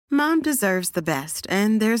Mom deserves the best,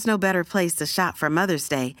 and there's no better place to shop for Mother's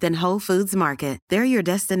Day than Whole Foods Market. They're your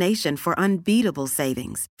destination for unbeatable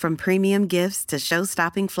savings, from premium gifts to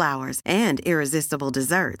show-stopping flowers and irresistible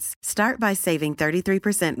desserts. Start by saving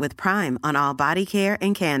 33% with Prime on all body care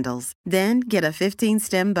and candles. Then get a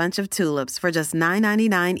 15-stem bunch of tulips for just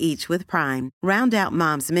 $9.99 each with Prime. Round out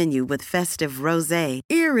Mom's menu with festive rosé,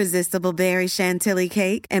 irresistible berry chantilly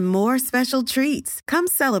cake, and more special treats. Come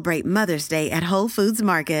celebrate Mother's Day at Whole Foods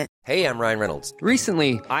Market. Hey, I'm Ryan Reynolds.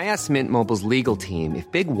 Recently, I asked Mint Mobile's legal team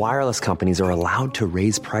if big wireless companies are allowed to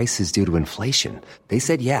raise prices due to inflation. They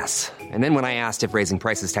said yes. And then when I asked if raising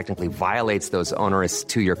prices technically violates those onerous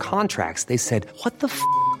two-year contracts, they said, "What the f***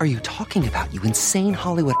 are you talking about, you insane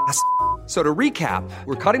Hollywood ass?" So to recap,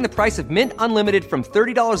 we're cutting the price of Mint Unlimited from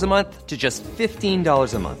 $30 a month to just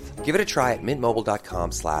 $15 a month. Give it a try at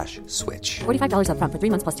mintmobile.com/switch. $45 up front for 3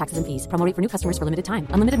 months plus taxes and fees. Promo rate for new customers for limited time.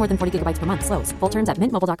 Unlimited more than 40 gigabytes per month. Slows full terms at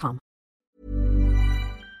mintmobile.com.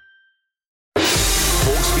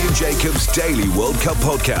 Hawksby and Jacobs Daily World Cup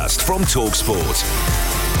Podcast from TalkSport.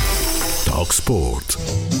 TalkSport.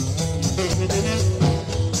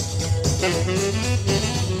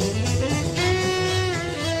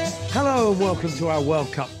 Hello and welcome to our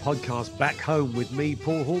World Cup podcast back home with me,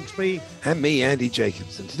 Paul Hawksby. And me, Andy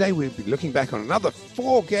Jacobs. And today we'll be looking back on another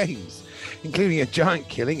 4 games, including a giant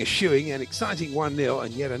killing, a shoeing, an exciting 1-0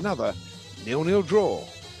 and yet another 0-0 draw.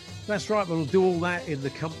 That's right, we'll do all that in the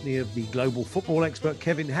company of the global football expert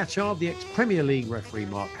Kevin Hatchard, the ex-Premier League referee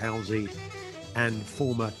Mark Halsey, and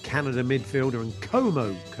former Canada midfielder and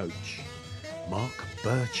Como coach Mark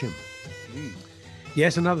Bircham.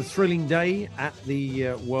 Yes, another thrilling day at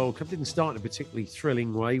the World Cup. Didn't start in a particularly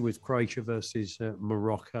thrilling way with Croatia versus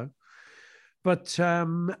Morocco. But,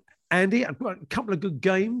 Andy, a couple of good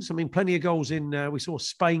games. I mean, plenty of goals in. We saw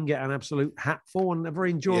Spain get an absolute hatful and a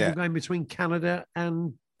very enjoyable game between Canada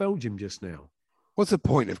and Belgium just now. What's the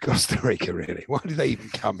point of Costa Rica, really? Why did they even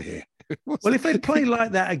come here? Well, if they played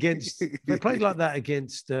like that against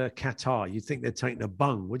Qatar, you'd think they'd taken a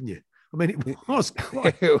bung, wouldn't you? I mean, it was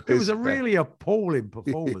a really appalling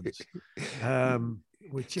performance,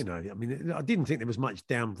 which, you know, I mean, I didn't think there was much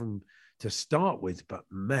down from to start with, but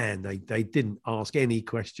man, they didn't ask any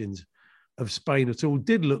questions of Spain at all.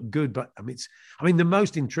 Did look good, but I mean, the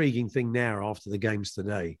most intriguing thing now after the games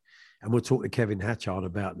today, and we'll talk to Kevin Hatchard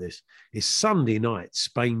about this, is Sunday night,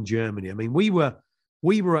 Spain-Germany. I mean, we were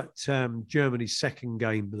at Germany's second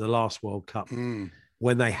game of the last World Cup.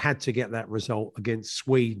 When they had to get that result against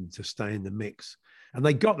Sweden to stay in the mix. And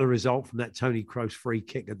they got the result from that Toni Kroos free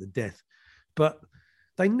kick at the death. But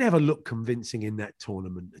they never looked convincing in that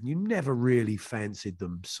tournament, and you never really fancied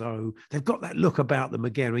them. So they've got that look about them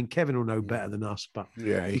again. I mean, Kevin will know better than us, but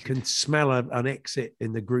you can smell an exit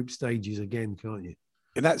in the group stages again, can't you?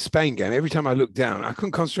 In that Spain game, every time I looked down, I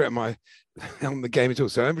couldn't concentrate on the game at all.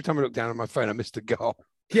 So every time I looked down on my phone, I missed a goal.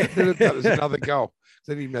 Yeah, that was another goal.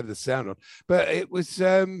 I didn't even have the sound on. But it was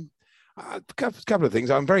a couple of things.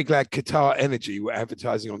 I'm very glad Qatar Energy were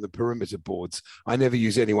advertising on the perimeter boards. I never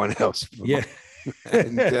use anyone else.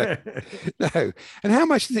 And how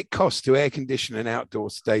much does it cost to air condition an outdoor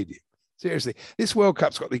stadium? Seriously, this World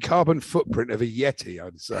Cup's got the carbon footprint of a Yeti, I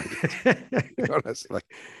decided. Honestly.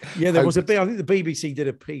 Yeah, there was I think the BBC did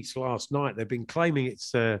a piece last night. They've been claiming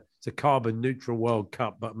it's a carbon neutral World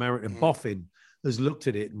Cup, but Martin Boffin has looked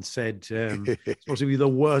at it and said it's possibly the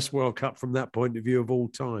worst World Cup from that point of view of all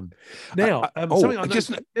time. Now, sorry,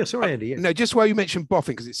 Andy. Yes. No, just while you mentioned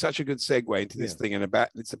Boffin, because it's such a good segue into this thing, and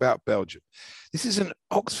it's about Belgium. This is an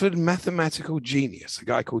Oxford mathematical genius, a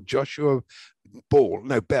guy called Joshua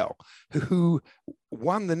Bell, who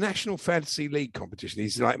won the National Fantasy League competition.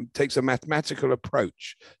 He's takes a mathematical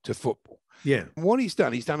approach to football. Yeah. And what he's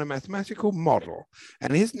done a mathematical model,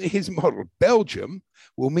 and his model, Belgium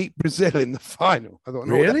will meet Brazil in the final. I thought,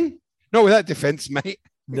 really? Not with that defense, mate.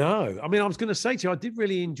 No. I mean, I was going to say to you, I did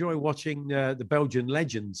really enjoy watching the Belgian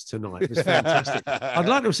legends tonight. It was fantastic. I'd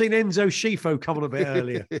like to have seen Enzo Schifo come on a bit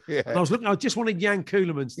earlier. And I just wanted Jan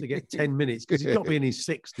Keulemans to get 10 minutes because he's got to be in his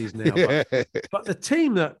 60s now. But the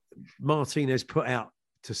team that Martinez put out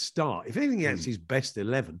to start, if anything, that's his best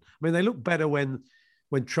 11. I mean, they look better when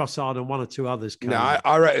Trossard and one or two others came. No,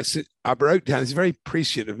 I wrote down, it's very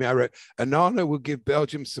appreciative of me. I wrote, Onana will give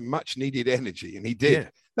Belgium some much needed energy. And he did. Yeah.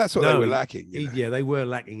 That's what they were lacking. Yeah, they were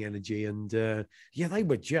lacking energy. And they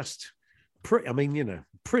were just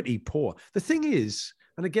pretty poor. The thing is,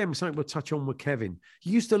 and again, something we'll touch on with Kevin,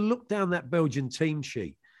 you used to look down that Belgian team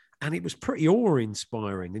sheet and it was pretty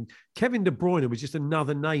awe-inspiring. And Kevin De Bruyne was just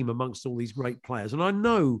another name amongst all these great players. And I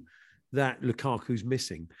know that Lukaku's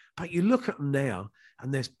missing, but you look at them now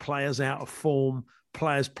and there's players out of form,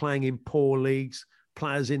 players playing in poor leagues,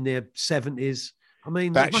 players in their 70s. I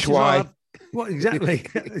mean, Batshuayi. What exactly?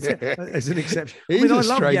 As an exception. I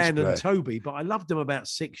love Jan player. and Toby, but I loved them about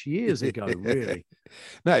 6 years ago, really.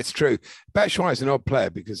 No, it's true. Batshuayi is an odd player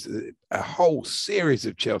because a whole series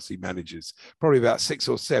of Chelsea managers, probably about 6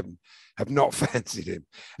 or 7, have not fancied him.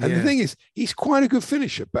 And the thing is, he's quite a good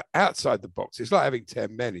finisher, but outside the box, it's like having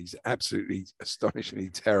 10 men. He's absolutely astonishingly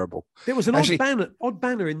terrible. There was an odd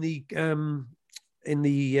banner in the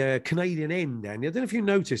Canadian end, Danny. I don't know if you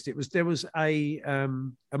noticed. There was a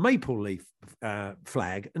maple leaf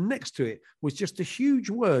flag, and next to it was just a huge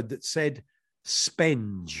word that said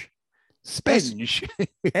 "spenge." Spenge.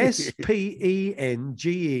 S-P-E-N-G-E,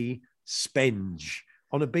 spenge,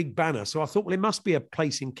 on a big banner. So I thought, well, it must be a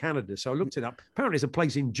place in Canada. So I looked it up. Apparently, it's a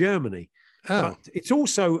place in Germany. Oh. But it's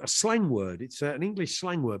also a slang word. It's an English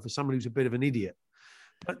slang word for someone who's a bit of an idiot.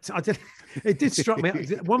 But it did strike me.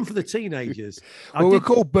 One for the teenagers. We'll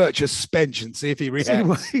call Birch a spenge and see if he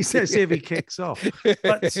reacts. He says, see if he kicks off.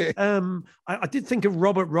 But I did think of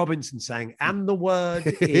Robert Robinson saying, and the word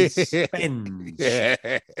is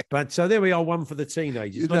spenge. But so there we are, one for the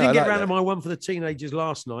teenagers. I didn't get around to my one for the teenagers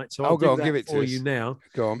last night, so I'll give it for you now.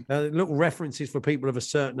 Go on. Little references for people of a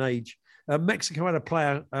certain age. Mexico had a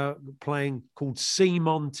player playing called C.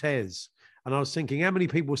 Montez. And I was thinking, how many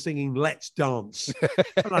people were singing "Let's Dance"?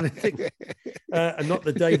 And I didn't think, and not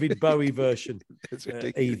the David Bowie version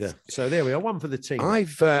either. So there we are, one for the team.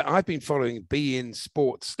 I've been following beIN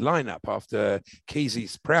Sports lineup after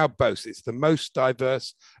Kesey's proud boast. It's the most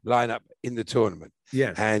diverse lineup in the tournament.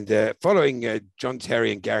 Yes. And following John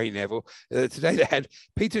Terry and Gary Neville, today they had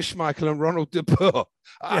Peter Schmeichel and Ronald de Boer.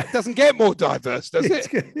 It doesn't get more diverse, does it?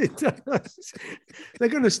 It does. They're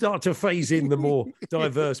going to start to phase in the more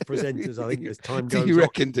diverse presenters, I think, as time goes on. Do you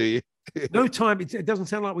reckon, do you? No time. It doesn't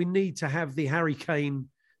sound like we need to have the Harry Kane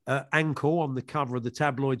ankle on the cover of the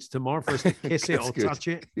tabloids tomorrow for us to kiss it or touch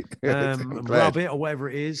it and rub it or whatever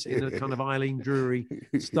it is in a kind of Eileen Drury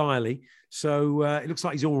style. So it looks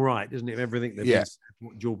like he's all right, doesn't it? Everything that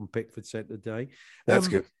what Jordan Pickford said today. That's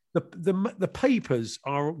good. The papers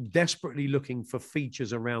are desperately looking for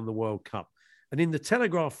features around the World Cup. And in the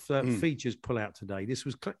Telegraph features pull out today, this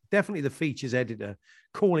was definitely the features editor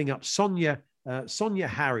calling up Sonia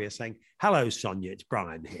Harrier saying, "Hello, Sonia, it's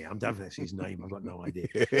Brian here. I don't know if that's his name. I've got no idea.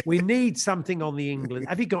 We need something on the England.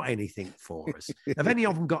 Have you got anything for us? Have any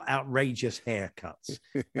of them got outrageous haircuts?"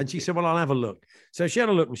 And she said, "Well, I'll have a look." So she had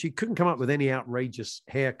a look and she couldn't come up with any outrageous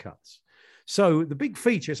haircuts. So the big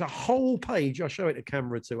feature is a whole page. I'll show it to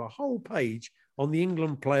camera too. A whole page on the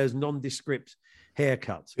England players' nondescript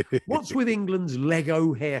haircuts. What's with England's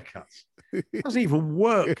Lego haircuts? It doesn't even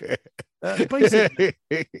work. Basically,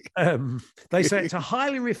 they say it's a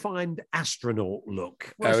highly refined astronaut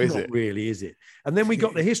look. Well, it's not really, is it? And then we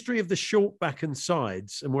got the history of the short back and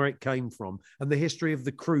sides and where it came from, and the history of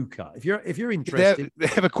the crew cut. If you're interested, they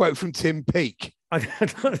have a quote from Tim Peake.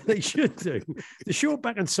 They should do. The short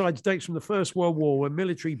back and sides dates from the First World War, when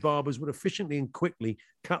military barbers would efficiently and quickly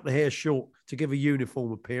cut the hair short to give a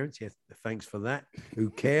uniform appearance. Yes, thanks for that. Who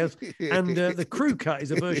cares? And the crew cut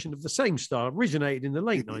is a version of the same style, originated in the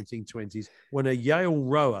late 1920s, when a Yale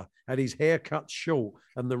rower had his hair cut short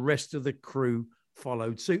and the rest of the crew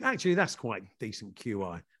followed suit. Actually, that's quite decent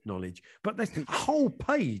QI knowledge, but there's a whole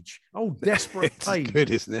page, desperate page. It's good,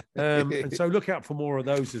 isn't it? And so look out for more of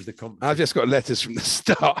those as the competition. I've just got letters from the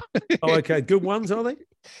start. Oh, okay, good ones, are they?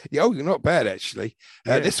 Yeah, not bad actually.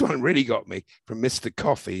 This one really got me, from Mr.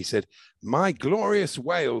 Coffee. He said, "My glorious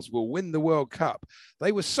Wales will win the World Cup.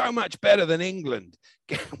 They were so much better than England."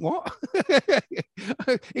 What?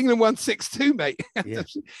 England won 6-2, mate. Yeah.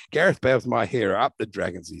 Gareth Bale's my hero. Up the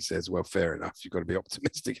Dragons, he says. Well, fair enough. You've got to be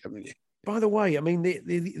optimistic, haven't you? By the way, I mean, the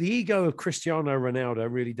ego of Cristiano Ronaldo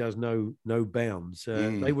really does no bounds.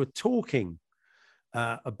 They were talking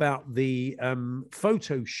about the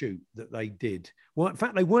photo shoot that they did. Well, in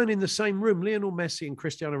fact, they weren't in the same room. Lionel Messi and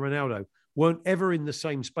Cristiano Ronaldo weren't ever in the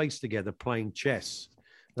same space together playing chess.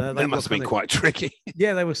 That must have been quite tricky.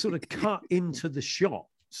 Yeah, they were sort of cut into the shot.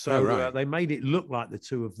 So they made it look like the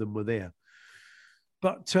two of them were there.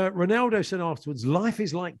 But Ronaldo said afterwards, "Life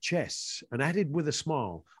is like chess," and added with a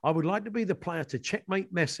smile, "I would like to be the player to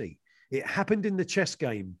checkmate Messi. It happened in the chess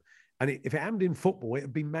game. And if it happened in football, it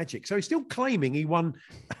would be magic." So he's still claiming he won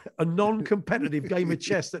a non-competitive game of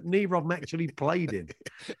chess that neither of them actually played in.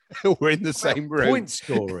 We're in the same room. Point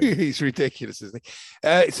scoring. He's ridiculous, isn't he?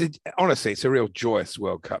 Honestly, it's a real joyous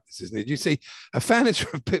World Cup, this, isn't it? You see, a fan has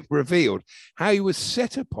revealed how he was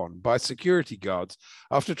set upon by security guards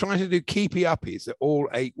after trying to do keepy-uppies at all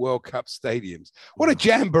 8 World Cup stadiums. What a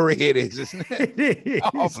jamboree it is, isn't it? It is.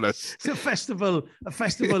 Marvelous. It's a festival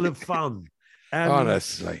of fun.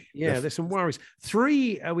 Honestly. There's some worries.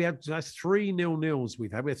 We had 3 0-0s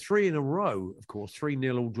we've had. We had 3 in a row, of course,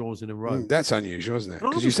 3-0 all draws in a row. That's unusual, isn't it?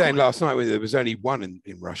 Because you were saying last night there was only one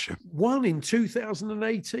in Russia. One in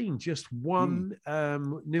 2018, just one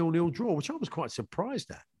 0-0 draw, which I was quite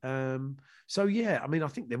surprised at. I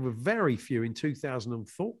think there were very few in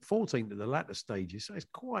 2014 to the latter stages. So it's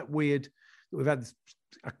quite weird that we've had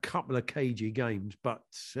a couple of cagey games. But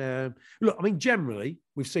generally,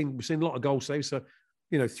 we've seen a lot of goal saves. So,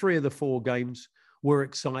 3 of the 4 games were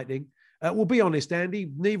exciting. We'll be honest,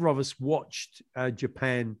 Andy, neither of us watched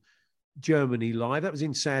Japan-Germany live. That was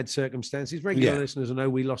in sad circumstances. Regular listeners will know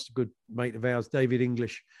we lost a good mate of ours, David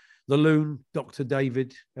English, the Loon, Dr.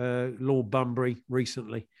 David, Lord Bunbury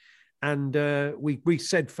recently. And we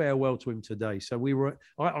said farewell to him today. So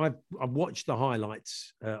I watched the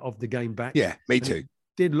highlights of the game back. Yeah, me too. It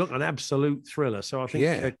did look an absolute thriller. So I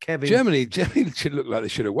think Kevin... Germany should look like they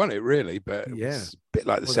should have won it, really. But it's a bit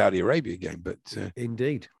like the Saudi Arabia game. But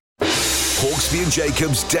Indeed. Hawksbee and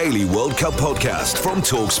Jacobs Daily World Cup Podcast from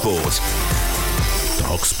TalkSport.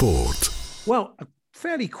 TalkSport. Well, a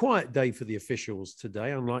fairly quiet day for the officials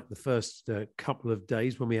today, unlike the first couple of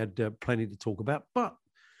days when we had plenty to talk about. But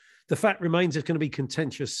the fact remains there's going to be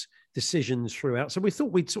contentious decisions throughout. So we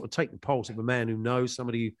thought we'd sort of take the pulse of a man who knows,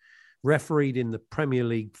 somebody who refereed in the Premier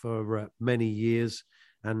League for many years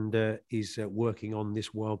and is working on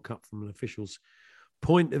this World Cup from an official's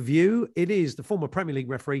point of view. It is the former Premier League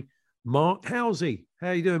referee, Mark Housey. How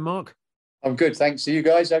are you doing, Mark? I'm good, thanks. Are you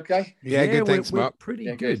guys okay? Yeah, good, thanks, Mark.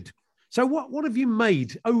 Pretty good. So what have you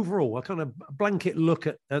made overall? A kind of blanket look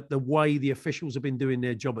at the way the officials have been doing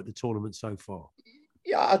their job at the tournament so far.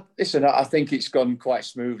 Yeah, listen, I think it's gone quite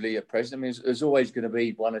smoothly at present. I mean, there's always going to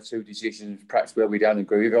be 1 or 2 decisions, perhaps where we don't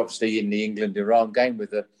agree with. Obviously, in the England-Iran game with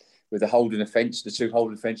the holding offence, the 2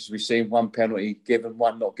 holding offences we've seen, 1 penalty given,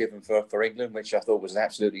 1 not given for England, which I thought was an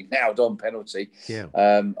absolutely nailed-on penalty. Yeah.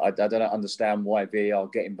 I don't understand why VAR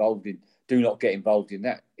do not get involved in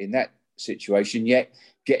that situation, yet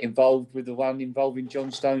get involved with the one involving John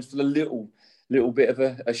Stones for the little bit of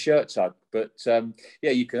a shirt tug. But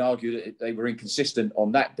you can argue that they were inconsistent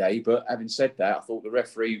on that day. But having said that, I thought the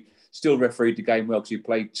referee still refereed the game well because he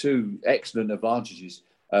played 2 excellent advantages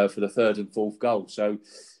for the 3rd and 4th goal. So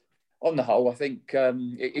on the whole, I think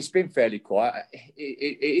it's been fairly quiet.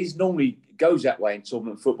 It is normally goes that way in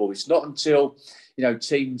tournament football. It's not until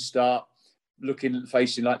teams start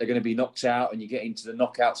facing like they're going to be knocked out and you get into the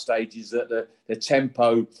knockout stages that the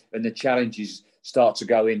tempo and the challenges start to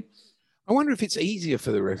go in. I wonder if it's easier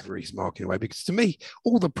for the referees, Mark, in a way, because to me,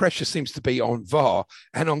 all the pressure seems to be on VAR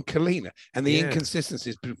and on Kalina and the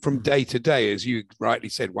inconsistencies from day to day, as you rightly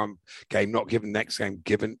said, one game not given, next game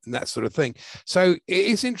given, and that sort of thing. So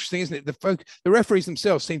it's interesting, isn't it? The referees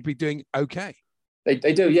themselves seem to be doing okay. They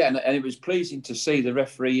do, yeah. And it was pleasing to see the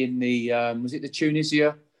referee in the, was it the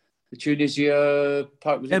Tunisia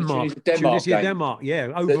Denmark, yeah.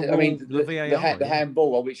 Overall, the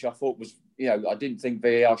handball, which I thought was, I didn't think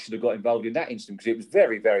VAR should have got involved in that instant because it was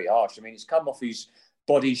very, very harsh. I mean, it's come off his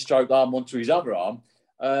body stroke arm onto his other arm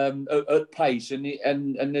at pace, and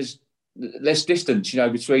there's less distance,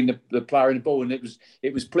 between the player and the ball. And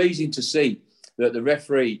it was pleasing to see that the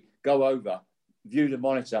referee go over, view the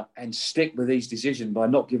monitor, and stick with his decision by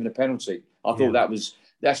not giving a penalty. I thought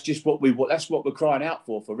that's just what we're crying out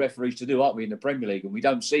for referees to do, aren't we, in the Premier League? And we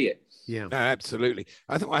don't see it. Yeah, no, absolutely.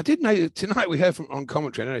 I did know tonight we heard on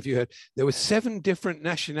commentary. I don't know if you heard, there were 7 different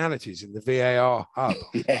nationalities in the VAR hub.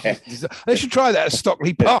 Yeah. They should try that at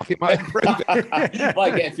Stockley Park. It might improve it.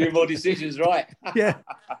 Might get a few more decisions right. Yeah,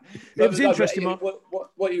 it was interesting.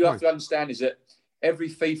 What you have to understand is that every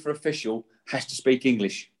FIFA official has to speak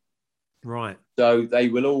English. Right. So they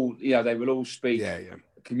will all speak,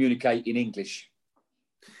 communicate in English.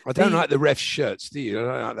 I don't like the ref shirts, do you? I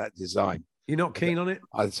don't like that design. You're not keen on it?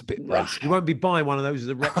 Oh, it's a bit basic. You won't be buying one of those as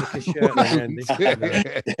a replica shirt, Andy.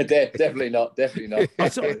 Definitely not. You're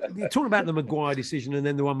talking about the Maguire decision and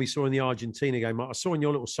then the one we saw in the Argentina game. I saw in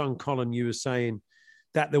your little Sun column you were saying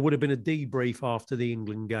that there would have been a debrief after the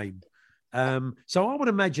England game. So I would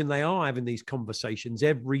imagine they are having these conversations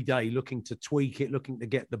every day, looking to tweak it, looking to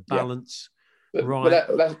get the balance right.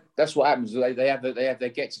 But that's what happens. They have their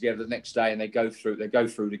get together the next day and they go through the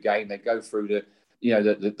game, they go through the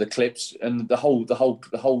clips and the whole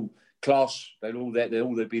class. They'll all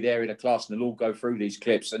be there in a class and they'll all go through these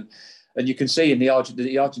clips and you can see in the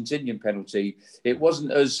Argentinian penalty, it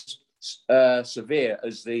wasn't as severe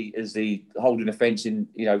as the holding offence in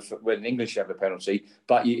when English have a penalty,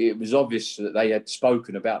 but it was obvious that they had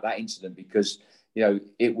spoken about that incident because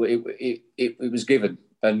it was given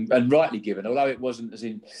and rightly given, although it wasn't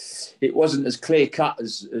as clear cut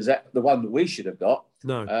as the one that we should have got.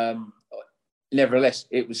 No. Nevertheless,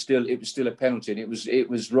 it was still a penalty, and it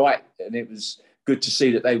was right, and it was good to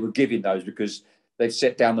see that they were giving those, because they've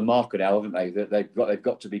set down the marker now, haven't they? That they've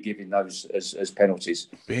got to be giving those as penalties.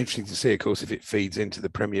 It'd be interesting to see, of course, if it feeds into the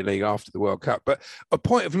Premier League after the World Cup. But a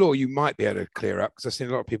point of law you might be able to clear up, because I've seen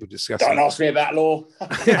a lot of people discussing. Don't ask me about law.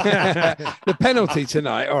 The penalty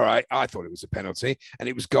tonight. All right, I thought it was a penalty, and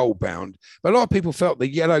it was goal bound. But a lot of people felt the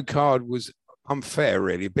yellow card was unfair,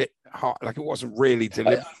 really, a bit hard, like it wasn't really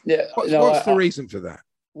deliberate. What's the reason for that?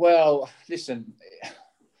 Well, listen.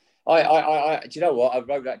 I do you know what? I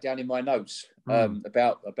wrote that down in my notes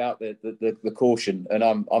about the caution, and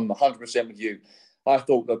I'm 100% with you. I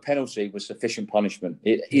thought the penalty was sufficient punishment.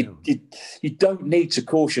 You don't need to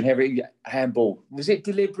caution every handball. Was it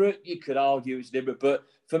deliberate? You could argue it's deliberate, but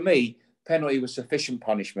for me, penalty was sufficient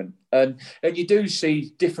punishment. And you do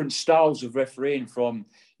see different styles of refereeing from,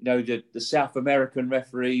 the South American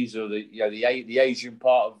referees, or the Asian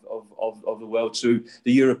part of the world, to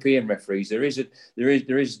the European referees. There is a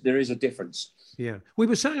difference. Yeah, we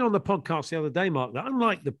were saying on the podcast the other day, Mark, that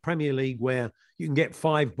unlike the Premier League, where you can get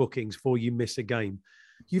 5 bookings before you miss a game,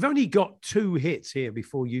 you've only got 2 hits here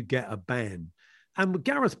before you get a ban. And with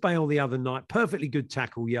Gareth Bale the other night, perfectly good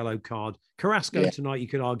tackle, yellow card. Carrasco tonight, you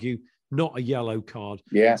could argue, not a yellow card.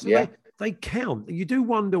 Yeah, so they count. You do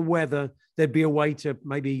wonder whether there'd be a way to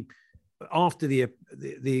maybe after the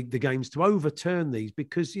games to overturn these,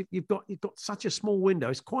 because you've got such a small window.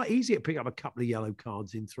 It's quite easy to pick up a couple of yellow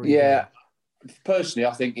cards in 3 games. Personally,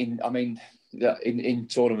 I think in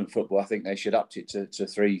tournament football, I think they should up it to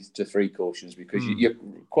three cautions, because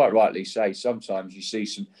you quite rightly say sometimes you see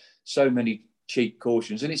so many cheap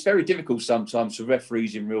cautions, and it's very difficult sometimes for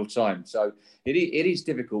referees in real time. So it is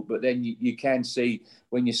difficult, but then you can see,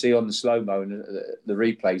 when you see on the slow-mo and the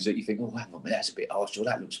replays, that you think, oh, hang on, that's a bit harsh, or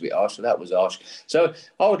that looks a bit harsh, or that was harsh. So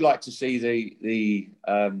I would like to see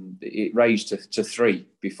it raised to 3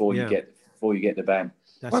 before you get the ban.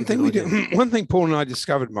 One thing Paul and I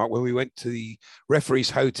discovered, Mark, when we went to the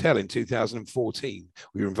referee's hotel in 2014,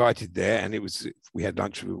 we were invited there, and we had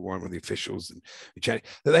lunch with one of the officials, and we chatted,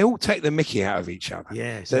 that they all take the mickey out of each other.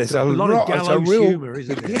 Yes, so there's a lot of gallows humour,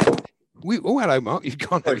 isn't it? Hello, Mark. You've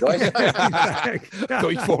gone. Sorry, guys.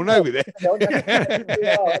 Thought you'd fallen over there. Hang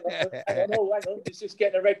on. He's just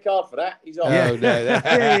getting a red card for that. He's on.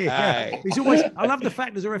 He's always. I love the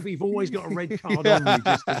fact as a referee, you've always got a red card on you,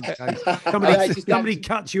 just in case somebody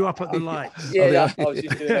cuts you up at the lights. I was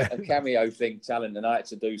just doing a cameo thing, telling the night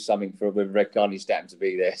to do something for a red card. He's happened to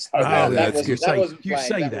be there. So that wasn't you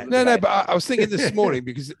say that. No, but I was thinking this morning,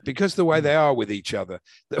 because the way they are with each other,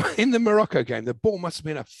 in the Morocco game, the ball must have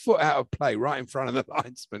been a foot out of play right in front of the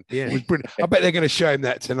linesman. Yeah, I bet they're going to show him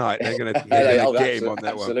that tonight. They're going to get him on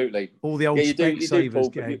that one. Absolutely. All the old we do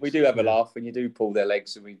have a laugh, and you do pull their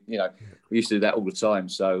legs, and we used to do that all the time.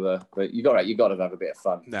 So, but you got to have a bit of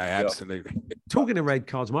fun. No, absolutely. Talking of red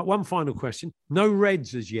cards, Mike, one final question. No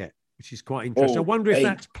reds as yet, which is quite interesting. I wonder if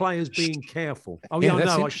that's players being careful. Oh, yeah,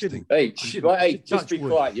 no, I shouldn't. Hey, just be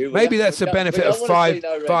quiet. Maybe that's the benefit of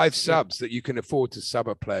five subs, that you can afford to sub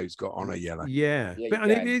a player who's got on a yellow. Yeah.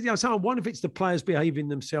 So I wonder if it's the players behaving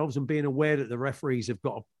themselves and being aware that the referees have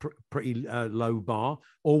got a pretty low bar,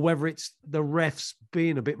 or whether it's the refs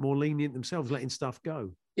being a bit more lenient themselves, letting stuff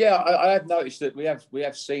go. Yeah, I have noticed that we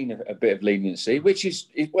have seen a bit of leniency, which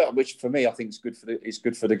for me I think is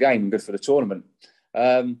good for the game and good for the tournament.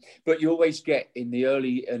 But you always get in the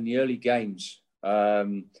early games,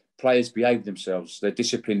 players behave themselves. Their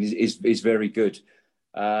discipline is very good.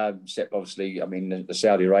 Except obviously, the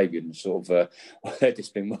Saudi Arabian sort of their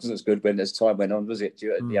discipline wasn't as good as time went on, was it?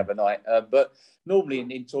 The other night. But normally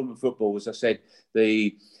in tournament football, as I said,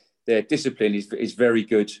 their discipline is very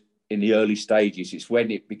good in the early stages. It's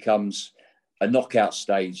when it becomes a knockout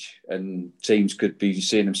stage and teams could be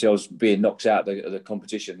seeing themselves being knocked out of the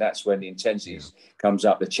competition. That's when the intensity comes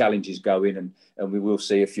up, the challenges go in, and we will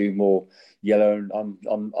see a few more yellow. And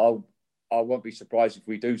I won't be surprised if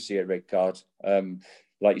we do see a red card,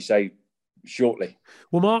 like you say, shortly.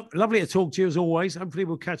 Well, Mark, lovely to talk to you as always. Hopefully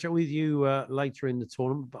we'll catch up with you later in the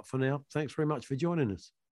tournament. But for now, thanks very much for joining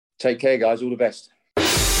us. Take care, guys. All the best.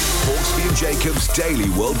 Hawksbee and Jacobs Daily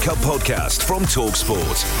World Cup Podcast from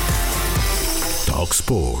TalkSport.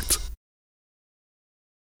 TalkSport.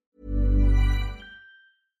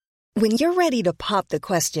 When you're ready to pop the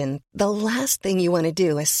question, the last thing you want to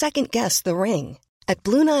do is second-guess the ring. At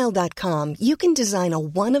BlueNile.com, you can design a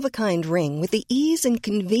one-of-a-kind ring with the ease and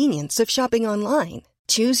convenience of shopping online.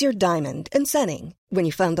 Choose your diamond and setting. When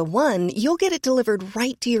you find the one, you'll get it delivered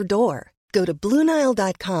right to your door. Go to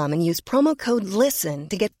BlueNile.com and use promo code LISTEN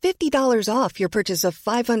to get $50 off your purchase of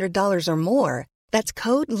 $500 or more. That's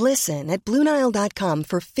code LISTEN at BlueNile.com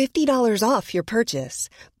for $50 off your purchase.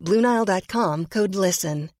 BlueNile.com, code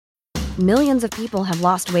LISTEN. Millions of people have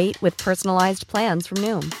lost weight with personalized plans from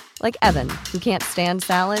Noom. Like Evan, who can't stand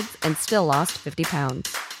salads and still lost 50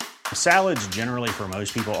 pounds. Salads generally for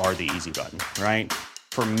most people are the easy button, right?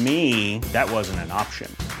 For me, that wasn't an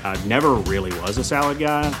option. I never really was a salad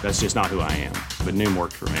guy. That's just not who I am. But Noom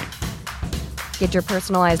worked for me. Get your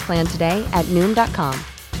personalized plan today at Noom.com.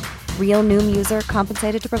 Real Noom user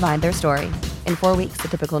compensated to provide their story. In 4 weeks, the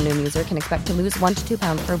typical Noom user can expect to lose 1 to 2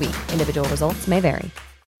 pounds per week. Individual results may vary.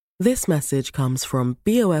 This message comes from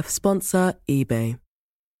BOF sponsor eBay.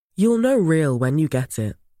 You'll know real when you get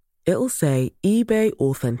it. It'll say eBay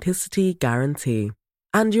Authenticity Guarantee.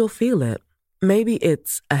 And you'll feel it. Maybe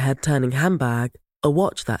it's a head-turning handbag, a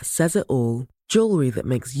watch that says it all, jewelry that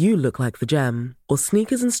makes you look like the gem, or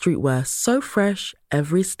sneakers and streetwear so fresh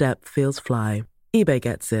every step feels fly. eBay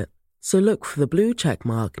gets it. So look for the blue check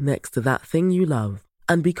mark next to that thing you love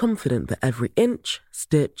and be confident that every inch,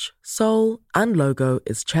 stitch, sole, and logo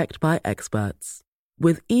is checked by experts.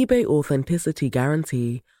 With eBay Authenticity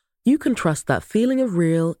Guarantee, you can trust that feeling of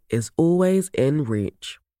real is always in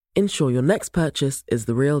reach. Ensure your next purchase is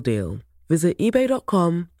the real deal. Visit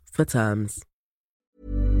ebay.com for terms.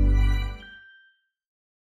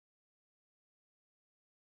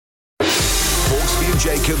 Hawksby and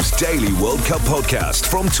Jacobs Daily World Cup Podcast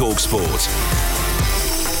from TalkSport.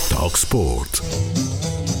 TalkSport.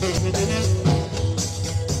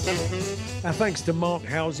 Thanks to Mark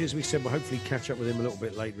Housey. As we said, we'll hopefully catch up with him a little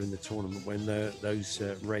bit later in the tournament when those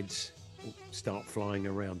Reds start flying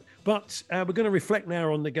around. But we're going to reflect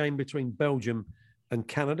now on the game between Belgium and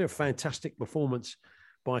Canada. A fantastic performance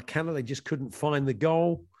by Canada. They just couldn't find the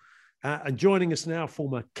goal. And joining us now,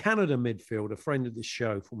 former Canada midfielder, friend of the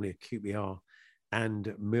show, formerly at QPR and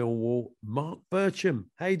Millwall, Mark Bircham.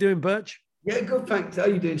 How you doing, Birch? Yeah, good, thanks. How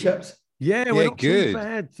you doing, chaps? Yeah, we're not too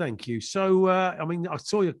bad, thank you. So, I mean, I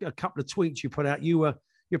saw a couple of tweets you put out. You're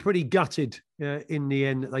pretty gutted in the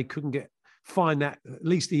end that they couldn't find that, at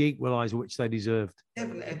least the equaliser, which they deserved.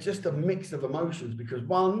 Definitely, it's just a mix of emotions because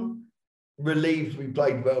one, relieved we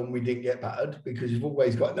played well and we didn't get battered because you've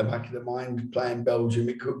always got in the back of the mind playing Belgium,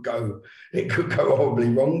 it could go horribly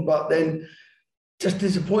wrong. But then just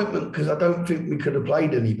disappointment because I don't think we could have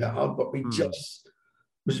played any better, but we just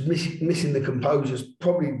was missing the composure.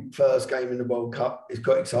 Probably first game in the World Cup. It's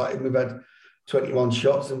got exciting. We've had 21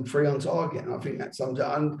 shots and 3 on target. And I think that sums it.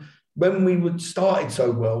 And when we started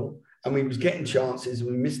so well and we was getting chances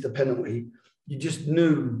and we missed the penalty, you just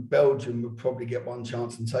knew Belgium would probably get one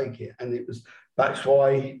chance and take it. And that's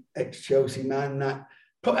why ex-Chelsea man, that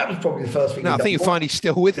was probably the first thing. No, I think you'll find he's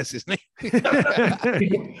still with us, isn't he?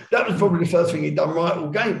 That was probably the first thing he'd done right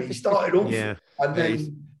all game. He started off. Yeah. And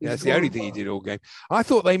then that's the only thing he did all game. I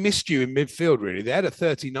thought they missed you in midfield, really. They had a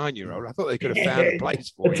 39-year-old. I thought they could have found a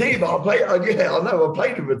place for you. Atiba, I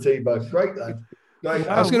played with Atiba. Great, lad.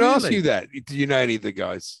 I was going to ask you that. Do you know any of the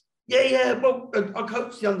guys? Yeah. Well, I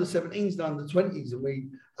coached the under-17s and under-20s, and we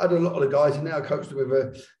had a lot of the guys. And now I coached with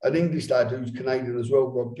an English lad who's Canadian as well,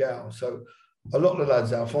 Rob Gow. So a lot of the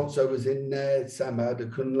lads, Alfonso was in there, Sam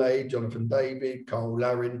Adekunle, Jonathan David, Carl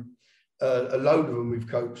Larin, a load of them we've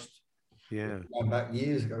coached. Yeah, back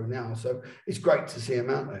years ago now. So it's great to see him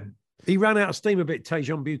out there. He ran out of steam a bit,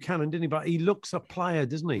 Tajon Buchanan, didn't he? But he looks a player,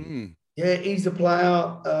 doesn't he? Yeah, he's a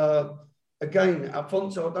player. Again,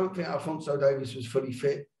 Alfonso, I don't think Alfonso Davies was fully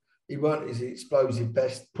fit. He weren't his explosive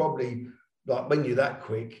best. Probably like when you're that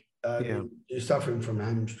quick, you're suffering from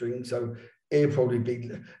hamstring. So he'll probably be,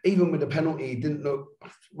 even with the penalty, he didn't look,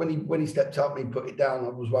 when he stepped up and he put it down, I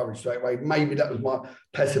was worried straight away. Maybe that was my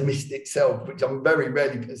pessimistic self, which I'm very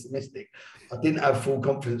rarely pessimistic. I didn't have full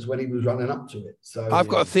confidence when he was running up to it. So I've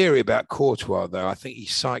got a theory about Courtois, though. I think he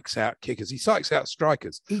psychs out kickers. He psychs out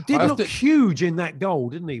strikers. He did look huge in that goal,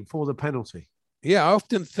 didn't he, for the penalty? Yeah, I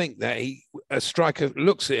often think that a striker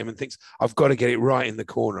looks at him and thinks, I've got to get it right in the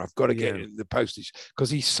corner. I've got to get it in the postage because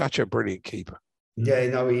he's such a brilliant keeper. Yeah,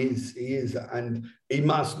 no, he is. And he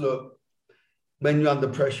must look, when you're under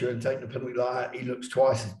pressure and taking a penalty like that, he looks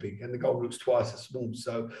twice as big and the goal looks twice as small.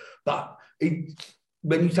 So, but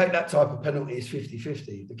when you take that type of penalty, it's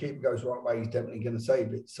 50-50. The keeper goes the right way, he's definitely going to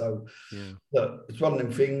save it. So, look, it's one of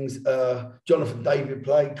them things. Jonathan David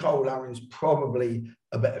played. Cole Larin's probably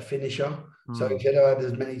a better finisher. So he could have had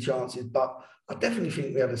as many chances. But I definitely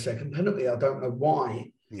think we had a second penalty. I don't know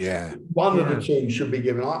why. Yeah. One of the two should be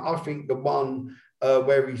given. I think the one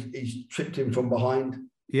where he's tripped him from behind.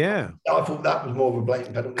 Yeah. I thought that was more of a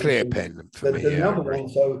blatant penalty. Clear pen for me. The other one,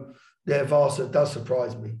 so VAR does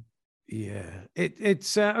surprise me. Yeah,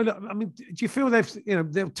 it's. Look, I mean, do you feel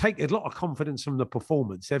they'll take a lot of confidence from the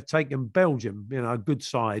performance? They've taken Belgium, a good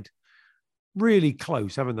side, really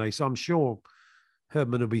close, haven't they? So I'm sure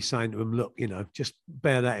Herdman will be saying to them, look, just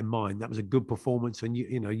bear that in mind. That was a good performance, and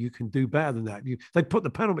you can do better than that. They put the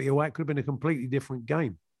penalty away; it could have been a completely different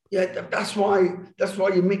game. Yeah, that's why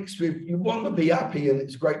you mix with. You want to be happy, and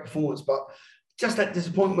it's a great performance, but just that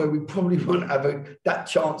disappointment where we probably wouldn't have that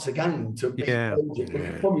chance again to beat Belgium.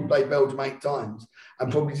 We probably played Belgium 8 times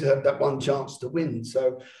and probably just have that one chance to win.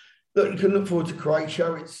 So, look, you can look forward to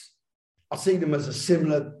Croatia. I see them as a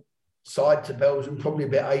similar side to Belgium, probably a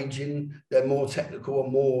bit aging. They're more technical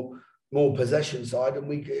and more possession side,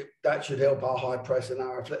 and that should help our high press and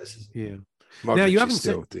our athleticism. Yeah. Modric now you haven't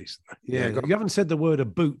said, you haven't said the word a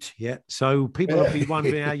boot yet, so people will be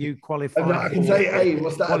wondering how you qualify. I can say, hey,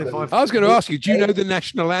 what's that? I was going to ask you, do you know the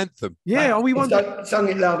national anthem? Yeah, are we wondering? Sung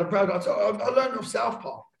it loud and proud. I learned off South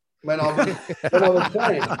Park when I was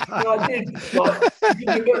playing. I did.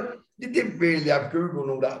 You didn't really have Google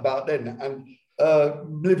and all that about then. And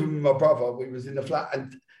living with my brother, we was in the flat,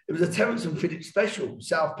 and it was a Terence and Phillips special,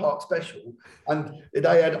 South Park special, and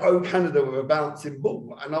they had "Oh Canada" with a bouncing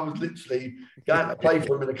ball, and I was literally going to play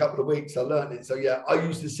for them in a couple of weeks. I learned it, so yeah, I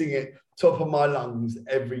used to sing it top of my lungs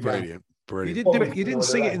every day. Brilliant. You didn't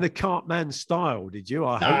sing it in the Cartman style, did you?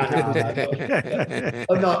 I hope.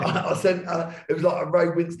 No. I sent. It was like a Ray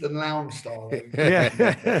Winston lounge style. Yeah,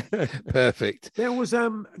 perfect. There was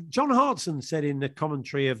John Hartson said in the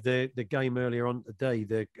commentary of the game earlier on today,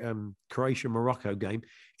 the Croatia-Morocco game,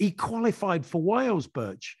 he qualified for Wales,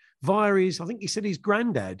 Birch, via I think he said his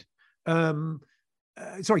granddad.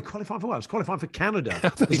 Qualified for Wales, qualified for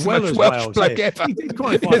Canada as well as Wales. Yeah. He did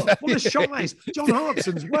qualify. What a shock that is. John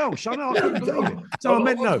Hartson's Welsh. I know, I couldn't believe it. So I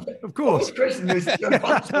meant no, of course.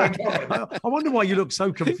 I wonder why you look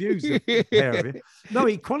so confused. No,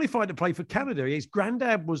 he qualified to play for Canada. His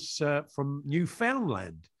granddad was from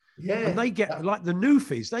Newfoundland. Yeah. And they get, like the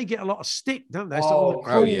Newfies, they get a lot of stick, don't they? So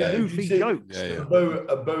Newfie jokes.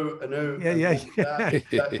 A boo, an ooh. Yeah.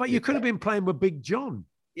 But you could have been playing with Big John.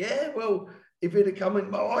 Yeah, well, if it had come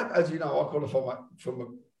in, as you know, I qualified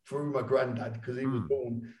through my granddad because he was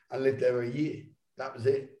born and lived there a year. That was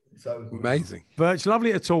it. So amazing. But it's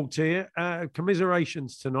lovely to talk to you.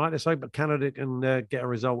 Commiserations tonight. Let's hope that Canada can get a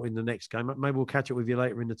result in the next game. Maybe we'll catch up with you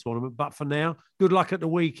later in the tournament. But for now, good luck at the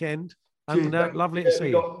weekend. And lovely to see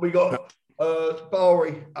you. We got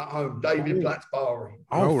Bowery at home. David Platt's Bowery.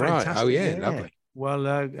 Oh, right. Oh, yeah. Lovely.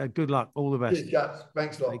 Well, good luck. All the best. Cheers, chaps.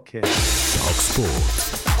 Thanks a lot. Take care. Talk Sport.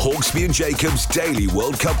 Hawksbee and Jacobs Daily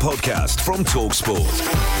World Cup podcast from Talk Sport.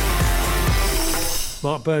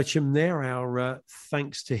 Mark Bircham there, our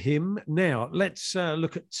thanks to him. Now, let's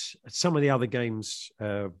look at some of the other games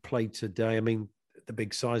played today. I mean, the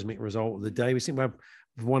big seismic result of the day. We seem to have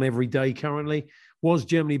one every day currently. Was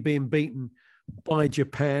Germany being beaten by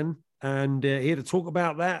Japan? And here to talk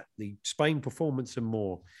about that, the Spain performance and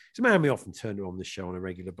more. It's a man we often turn to on the show on a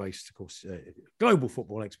regular basis, of course, global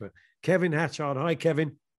football expert, Kevin Hatchard. Hi,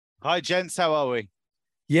 Kevin. Hi, gents. How are we?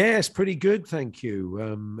 Yes, pretty good, thank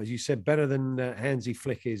you. As you said, better than Hansi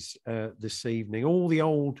Flick is this evening.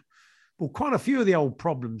 Quite a few of the old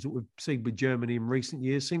problems that we've seen with Germany in recent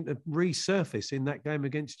years seem to resurface in that game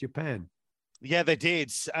against Japan. Yeah, they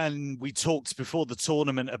did. And we talked before the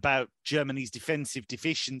tournament about Germany's defensive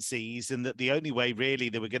deficiencies and that the only way really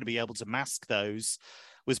they were going to be able to mask those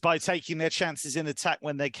was by taking their chances in attack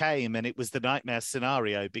when they came. And it was the nightmare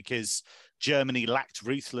scenario because Germany lacked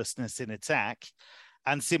ruthlessness in attack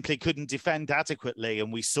and simply couldn't defend adequately.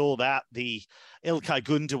 And we saw that the Ilkay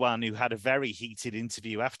Gundogan, who had a very heated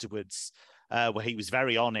interview afterwards, where he was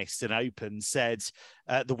very honest and open, said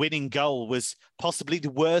the winning goal was possibly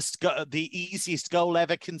the easiest goal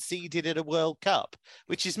ever conceded at a World Cup,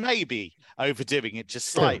 which is maybe overdoing it just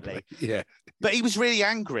slightly. Yeah. But he was really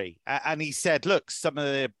angry. And he said, look, some of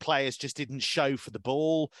the players just didn't show for the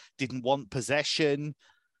ball, didn't want possession.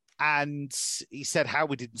 And he said how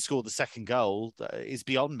we didn't score the second goal is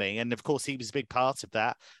beyond me. And of course, he was a big part of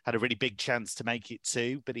that, had a really big chance to make it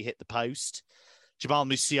 2, but he hit the post. Jamal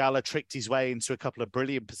Musiala tricked his way into a couple of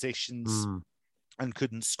brilliant positions and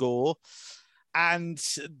couldn't score. And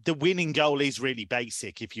the winning goal is really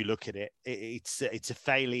basic. If you look at it, it's a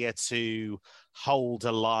failure to hold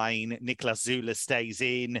a line. Niklas Zula stays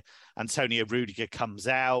in, Antonio Rudiger comes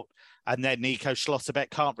out, and then Nico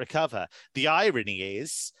Schlotterbeck can't recover. The irony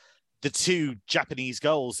is the 2 Japanese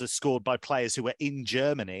goals are scored by players who are in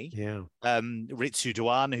Germany. Yeah. Ritsu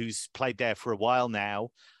Doan, who's played there for a while now,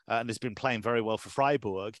 and has been playing very well for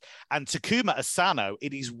Freiburg. And Takuma Asano,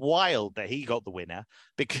 it is wild that he got the winner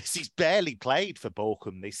because he's barely played for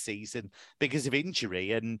Bochum this season because of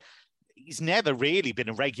injury. And he's never really been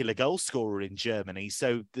a regular goal scorer in Germany.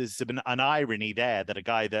 So there's an irony there that a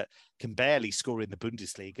guy that can barely score in the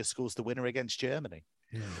Bundesliga scores the winner against Germany.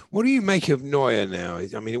 Yeah. What do you make of Neuer now?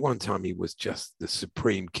 I mean, at one time he was just the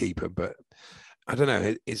supreme keeper, but I don't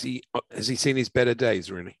know. Has he seen his better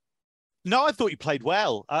days, really? No, I thought he played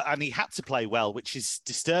well, and he had to play well, which is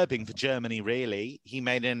disturbing for Germany, really. He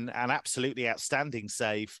made an absolutely outstanding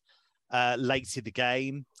save late in the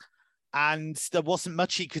game, and there wasn't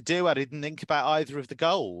much he could do. I didn't think about either of the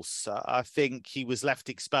goals. I think he was left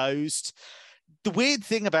exposed. The weird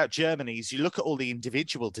thing about Germany is you look at all the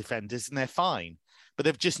individual defenders and they're fine, but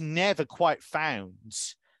they've just never quite found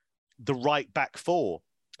the right back four.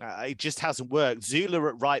 It just hasn't worked. Zula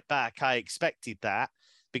at right back, I expected that,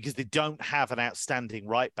 because they don't have an outstanding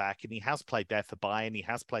right back, and he has played there for Bayern, he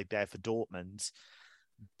has played there for Dortmund,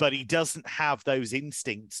 but he doesn't have those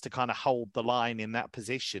instincts to kind of hold the line in that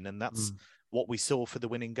position, and that's what we saw for the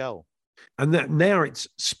winning goal. And that now it's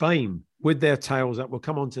Spain with their tails up. We'll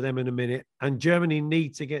come on to them in a minute, and Germany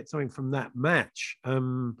need to get something from that match.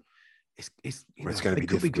 It's going to be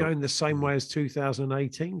difficult. Be going the same way as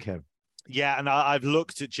 2018, Kev. Yeah, and I've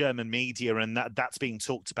looked at German media, and that's being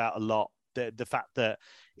talked about a lot. The fact that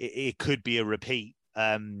it could be a repeat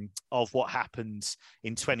of what happened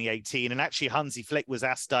in 2018. And actually, Hansi Flick was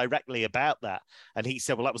asked directly about that. And he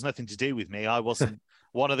said, well, that was nothing to do with me. I wasn't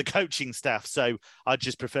one of the coaching staff, so I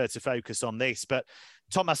just prefer to focus on this. But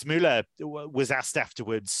Thomas Müller was asked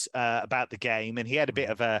afterwards about the game, and he had a bit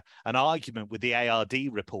of an argument with the ARD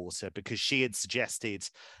reporter because she had suggested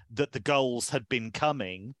that the goals had been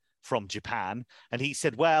coming from Japan. And he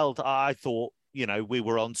said, well, I thought, we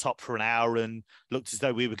were on top for an hour and looked as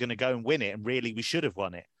though we were going to go and win it. And really, we should have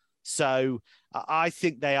won it. So I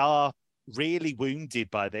think they are really wounded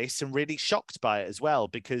by this and really shocked by it as well,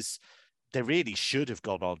 because they really should have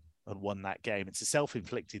gone on and won that game. It's a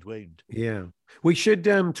self-inflicted wound. Yeah. We should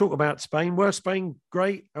talk about Spain. Were Spain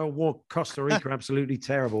great, or were Costa Rica absolutely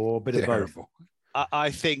terrible, or a bit of both?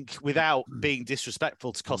 I think, without being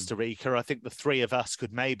disrespectful to Costa Rica, I think the three of us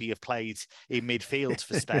could maybe have played in midfield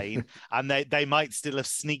for Spain, and they might still have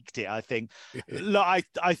sneaked it, I think. Look,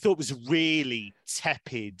 I thought it was a really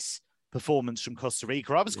tepid performance from Costa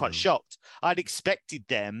Rica. I was quite shocked. I'd expected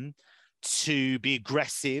them to be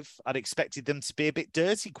aggressive. I'd expected them to be a bit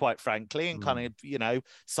dirty, quite frankly, and kind of,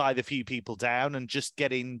 side a few people down and just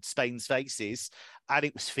get in Spain's faces. And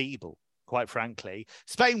it was feeble, quite frankly.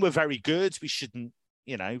 Spain were very good. We shouldn't,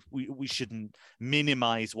 we shouldn't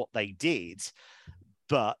minimize what they did,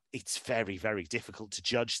 but it's very, very difficult to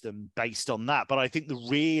judge them based on that. But I think the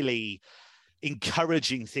really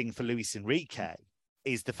encouraging thing for Luis Enrique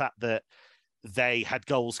is the fact that they had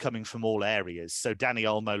goals coming from all areas. So Dani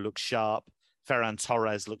Olmo looked sharp. Ferran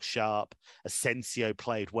Torres looked sharp. Asensio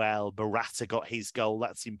played well. Morata got his goal.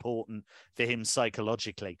 That's important for him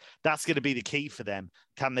psychologically. That's going to be the key for them.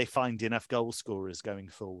 Can they find enough goal scorers going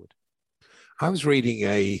forward? I was reading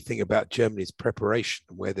a thing about Germany's preparation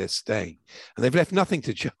and where they're staying, and they've left nothing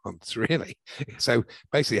to chance, really. So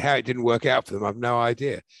basically how it didn't work out for them, I've no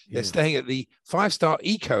idea. Yeah. They're staying at the 5-star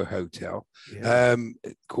Eco Hotel,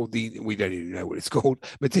 called we don't even know what it's called.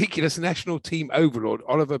 Meticulous national team overlord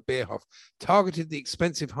Oliver Bierhoff targeted the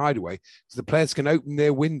expensive hideaway so the players can open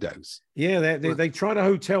their windows. Yeah, they tried a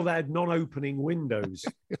hotel that had non-opening windows.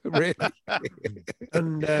 Really?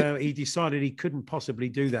 And he decided he couldn't possibly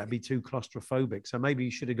do that, be too claustrophobic. So maybe he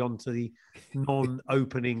should have gone to the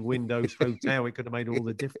non-opening windows hotel. It could have made all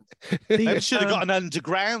the difference. They should have got an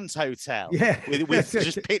underground hotel with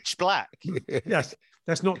just pitch black. Yes.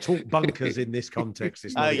 Let's not talk bunkers in this context.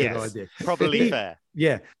 It's not a good idea. Probably fair.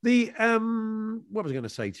 Yeah. What was I going to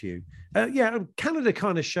say to you? Canada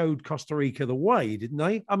kind of showed Costa Rica the way, didn't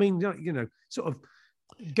they? I mean, sort of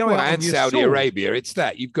go out and Saudi Arabia. It's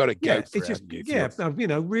that you've got to go for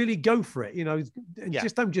it. Really go for it.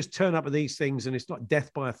 Just don't just turn up at these things and it's like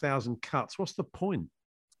death by 1,000 cuts. What's the point?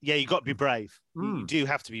 Yeah, you got to be brave. You do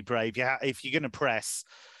have to be brave. If you're going to press,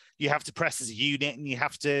 you have to press as a unit and you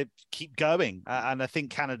have to keep going. And I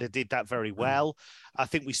think Canada did that very well. I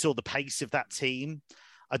think we saw the pace of that team.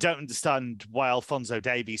 I don't understand why Alphonso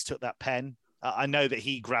Davies took that pen. I know that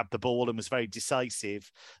he grabbed the ball and was very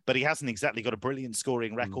decisive, but he hasn't exactly got a brilliant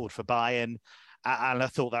scoring record for Bayern. And I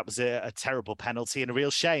thought that was a terrible penalty and a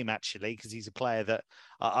real shame, actually, because he's a player that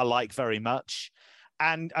I like very much.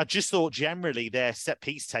 And I just thought generally their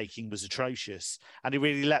set-piece taking was atrocious. And it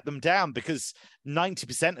really let them down because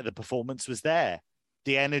 90% of the performance was there.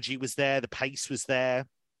 The energy was there. The pace was there.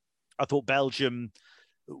 I thought Belgium,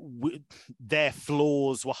 their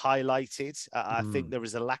flaws were highlighted. I think there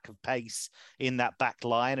was a lack of pace in that back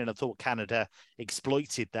line. And I thought Canada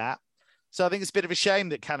exploited that. So I think it's a bit of a shame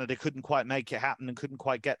that Canada couldn't quite make it happen and couldn't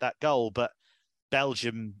quite get that goal. But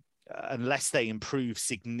Belgium, unless they improve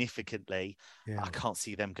significantly, I can't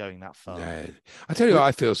see them going that far. No. I tell you what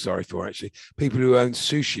I feel sorry for, actually. People who own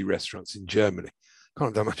sushi restaurants in Germany. Can't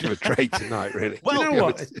have done much of a trade tonight, really. Well, you know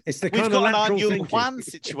what? It's the we've kind got of an An lateral Jung thinking. Hwan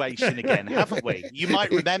situation again, haven't we? You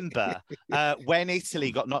might remember when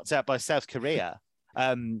Italy got knocked out by South Korea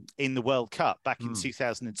in the World Cup back in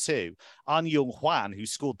 2002. An Jung Hwan, who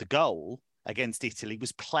scored the goal against Italy,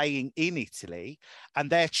 was playing in Italy, and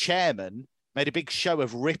their chairman made a big show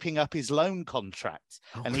of ripping up his loan contract,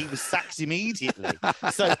 and he was sacked immediately.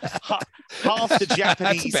 So half the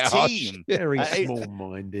Japanese team, very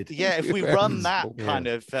small-minded. Yeah, if we run that kind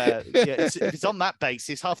of, if it's on that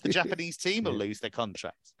basis, half the Japanese team will lose their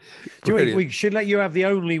contracts. We should let you have the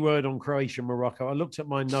only word on Croatia, Morocco. I looked at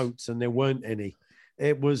my notes and there weren't any.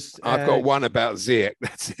 It was. I've got one about Ziyech.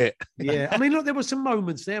 That's it. Yeah, I mean, look, there were some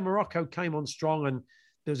moments there. Morocco came on strong, and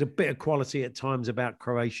there was a bit of quality at times about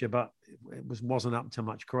Croatia, but it wasn't up to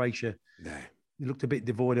much. Croatia, no, it looked a bit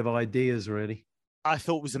devoid of ideas, really. I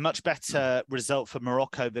thought it was a much better result for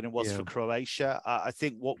Morocco than it was for Croatia. I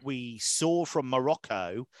think what we saw from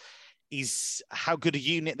Morocco is how good a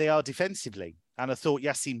unit they are defensively. And I thought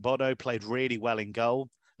Yassine Bono played really well in goal,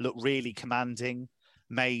 looked really commanding,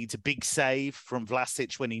 made a big save from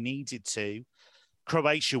Vlasic when he needed to.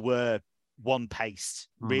 Croatia were one-paced,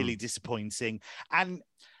 really disappointing. And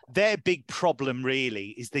their big problem really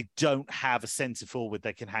is they don't have a centre forward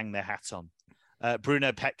they can hang their hat on.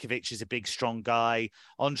 Bruno Petkovic is a big, strong guy.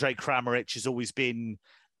 Andre Kramaric has always been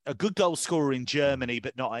a good goal scorer in Germany,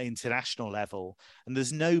 but not at international level. And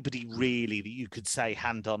there's nobody really that you could say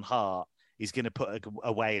hand on heart is going to put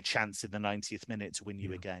away a chance in the 90th minute to win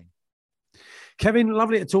you a game. Kevin,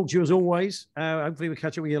 lovely to talk to you as always. Hopefully we'll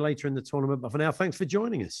catch up with you later in the tournament. But for now, thanks for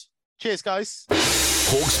joining us. Cheers, guys.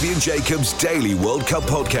 Hawksbee and Jacobs Daily World Cup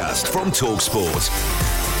Podcast from TalkSport.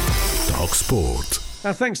 TalkSport.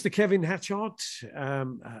 Thanks to Kevin Hatchard,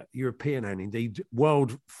 European and indeed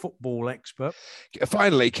world football expert.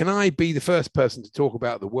 Finally, can I be the first person to talk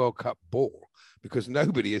about the World Cup ball? Because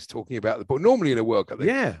nobody is talking about the ball. Normally in a World Cup,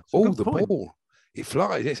 ball. It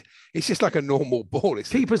flies. It's just like a normal ball.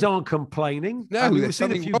 Keepers aren't complaining. No, we've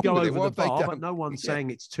seen a few go over the bar, done? but no one's saying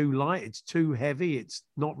it's too light, it's too heavy, it's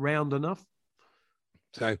not round enough.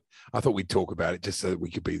 So I thought we'd talk about it just so that we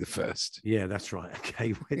could be the first. Yeah, that's right.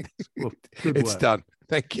 Okay, well, it's done.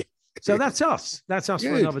 Thank you. So that's us. That's us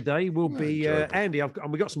for another day. We'll be Andy.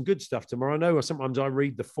 We got some good stuff tomorrow. I know sometimes I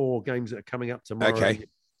read the 4 games that are coming up tomorrow. Okay.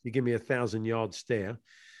 You give me 1,000-yard stare.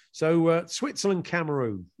 So Switzerland,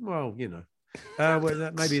 Cameroon. Well, you know.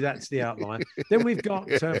 Maybe that's the outline. Then we've got,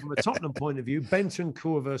 from a Tottenham point of view,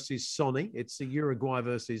 Bentancur versus Sonny. It's the Uruguay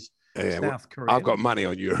versus South Korea. I've got money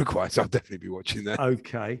on Uruguay, so I'll definitely be watching that.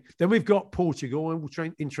 Okay. Then we've got Portugal, and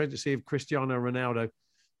we're interested to see if Cristiano Ronaldo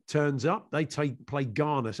turns up. They play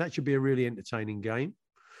Ghana, so that should be a really entertaining game.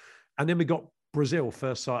 And then we've got Brazil,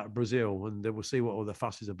 first sight of Brazil, and we'll see what all the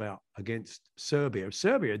fuss is about against Serbia.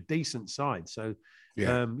 Serbia, a decent side, so... it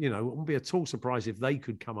wouldn't be at all surprised if they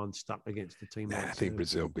could come unstuck against a team like I think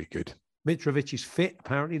Brazil will be good. Mitrovic is fit,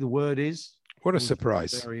 apparently, the word is. What a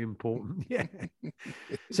surprise. Very important. Yeah.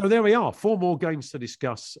 So there we are. 4 more games to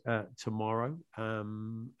discuss tomorrow.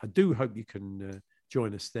 I do hope you can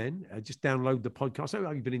join us then. Just download the podcast. I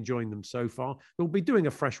hope you've been enjoying them so far. We'll be doing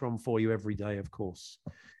a fresh one for you every day, of course,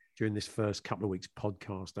 during this first couple of weeks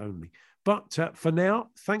podcast only. But for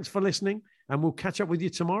now, thanks for listening, and we'll catch up with you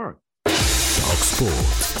tomorrow.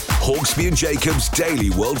 TalkSport. Hawksbee and Jacobs Daily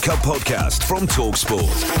World Cup Podcast from TalkSport.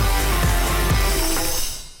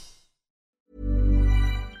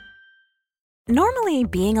 Normally,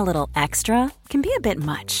 being a little extra can be a bit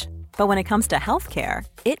much. But when it comes to healthcare,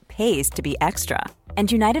 it pays to be extra. And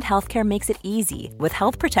United Healthcare makes it easy with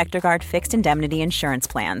Health Protector Guard fixed indemnity insurance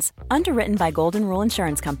plans. Underwritten by Golden Rule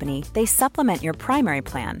Insurance Company, they supplement your primary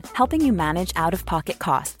plan, helping you manage out-of-pocket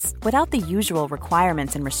costs without the usual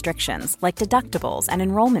requirements and restrictions like deductibles and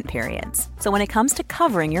enrollment periods. So when it comes to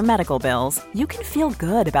covering your medical bills, you can feel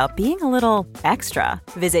good about being a little extra.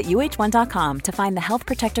 Visit uh1.com to find the Health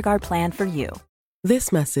Protector Guard plan for you.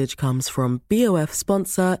 This message comes from BOF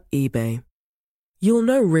sponsor eBay. You'll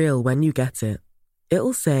know real when you get it.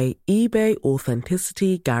 It'll say eBay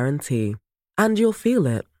Authenticity Guarantee. And you'll feel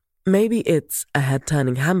it. Maybe it's a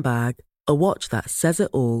head-turning handbag, a watch that says it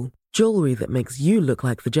all, jewelry that makes you look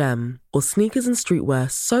like the gem, or sneakers and streetwear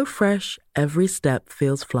so fresh, every step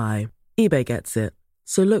feels fly. eBay gets it.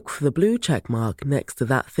 So look for the blue check mark next to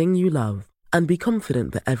that thing you love. And be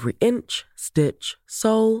confident that every inch, stitch,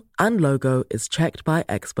 sole, and logo is checked by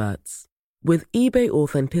experts. With eBay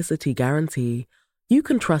Authenticity Guarantee, you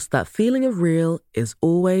can trust that feeling of real is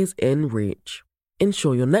always in reach.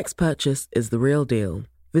 Ensure your next purchase is the real deal.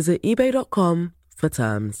 Visit eBay.com for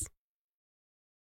terms.